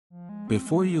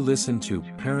Before you listen to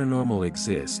Paranormal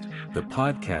Exist, the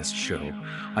podcast show,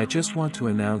 I just want to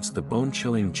announce the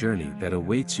bone-chilling journey that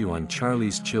awaits you on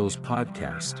Charlie's Chills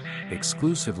podcast,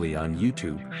 exclusively on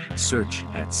YouTube. Search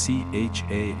at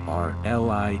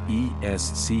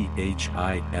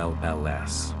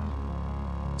CHARLIESCHILLS.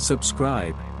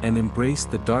 Subscribe, and embrace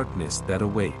the darkness that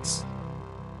awaits.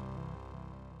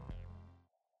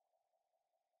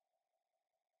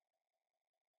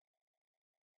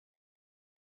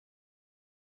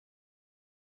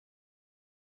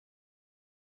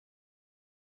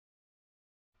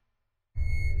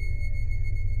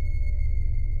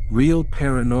 Real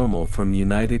Paranormal from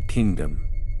United Kingdom.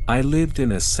 I lived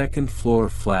in a second-floor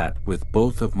flat with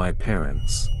both of my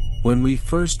parents. When we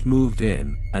first moved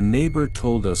in, a neighbor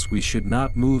told us we should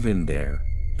not move in there,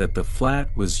 that the flat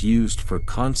was used for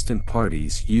constant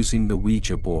parties using the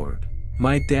Ouija board.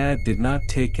 My dad did not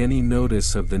take any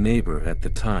notice of the neighbor at the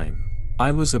time.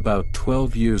 I was about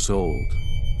 12 years old.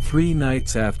 3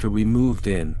 nights after we moved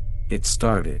in, it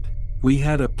started. We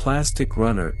had a plastic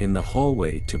runner in the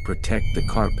hallway to protect the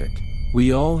carpet.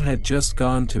 We all had just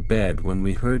gone to bed when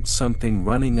we heard something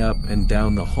running up and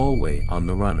down the hallway on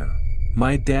the runner.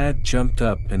 My dad jumped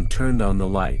up and turned on the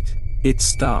light. It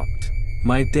stopped.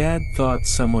 My dad thought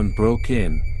someone broke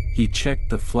in. He checked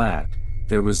the flat.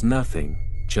 There was nothing,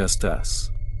 just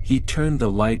us. He turned the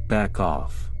light back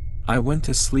off. I went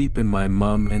to sleep in my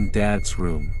mom and dad's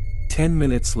room. 10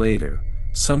 minutes later,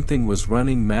 something was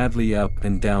running madly up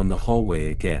and down the hallway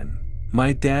again.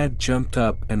 My dad jumped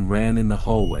up and ran in the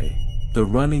hallway. The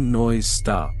running noise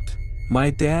stopped. My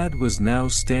dad was now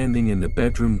standing in the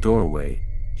bedroom doorway.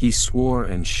 He swore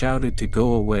and shouted to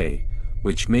go away,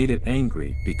 which made it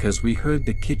angry because we heard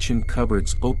the kitchen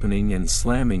cupboards opening and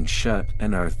slamming shut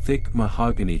and our thick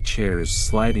mahogany chairs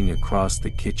sliding across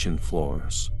the kitchen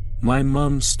floors. My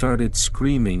mom started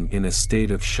screaming in a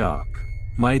state of shock.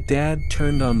 My dad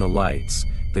turned on the lights,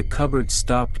 the cupboard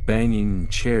stopped banging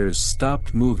and chairs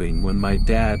stopped moving when my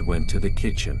dad went to the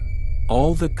kitchen.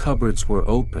 All the cupboards were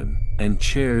open, and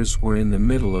chairs were in the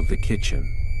middle of the kitchen.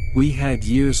 We had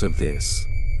years of this.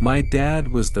 My dad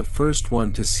was the first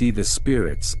one to see the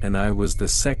spirits and I was the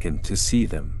second to see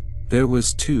them. There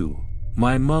was 2.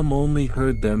 My mom only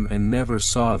heard them and never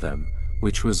saw them,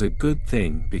 which was a good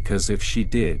thing because if she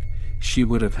did, she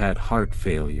would have had heart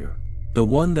failure. The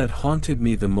one that haunted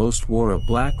me the most wore a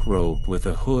black robe with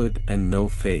a hood and no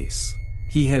face.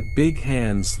 He had big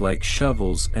hands like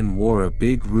shovels and wore a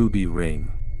big ruby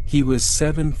ring. He was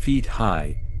 7 feet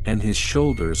high, and his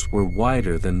shoulders were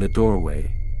wider than the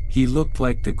doorway. He looked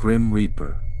like the Grim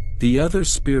Reaper. The other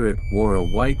spirit wore a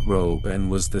white robe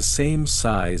and was the same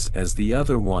size as the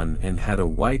other one and had a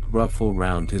white ruffle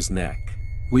round his neck.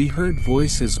 We heard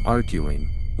voices arguing.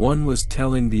 One was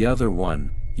telling the other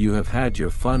one, "You have had your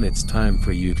fun, it's time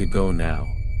for you to go now."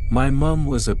 My mum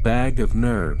was a bag of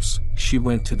nerves. She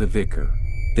went to the vicar.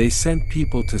 They sent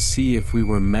people to see if we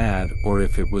were mad or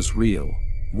if it was real.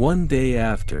 One day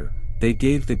after, they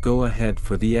gave the go-ahead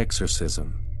for the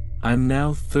exorcism. I'm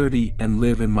now 30 and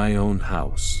live in my own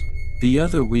house. The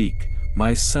other week,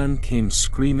 my son came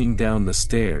screaming down the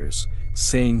stairs,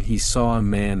 saying he saw a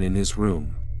man in his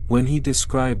room. When he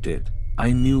described it,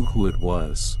 I knew who it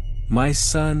was. My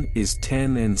son is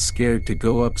 10 and scared to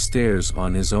go upstairs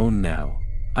on his own now.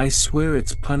 I swear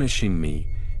it's punishing me.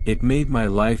 It made my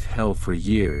life hell for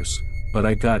years, but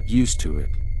I got used to it.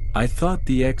 I thought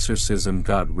the exorcism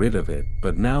got rid of it,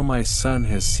 but now my son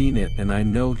has seen it and I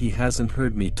know he hasn't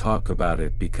heard me talk about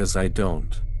it because I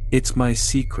don't. It's my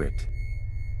secret.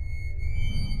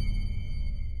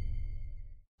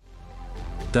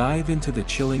 Dive into the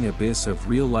chilling abyss of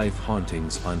real-life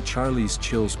hauntings on Charlie's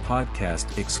Chills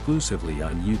podcast exclusively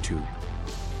on YouTube.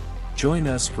 Join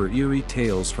us for eerie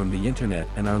tales from the internet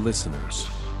and our listeners.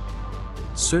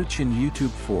 Search in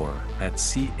YouTube for at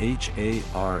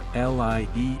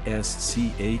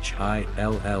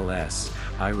CHARLIESCHILLS.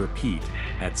 I repeat,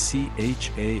 at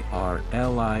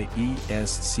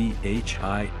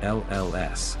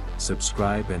CHARLIESCHILLS.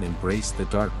 Subscribe and embrace the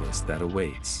darkness that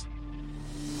awaits.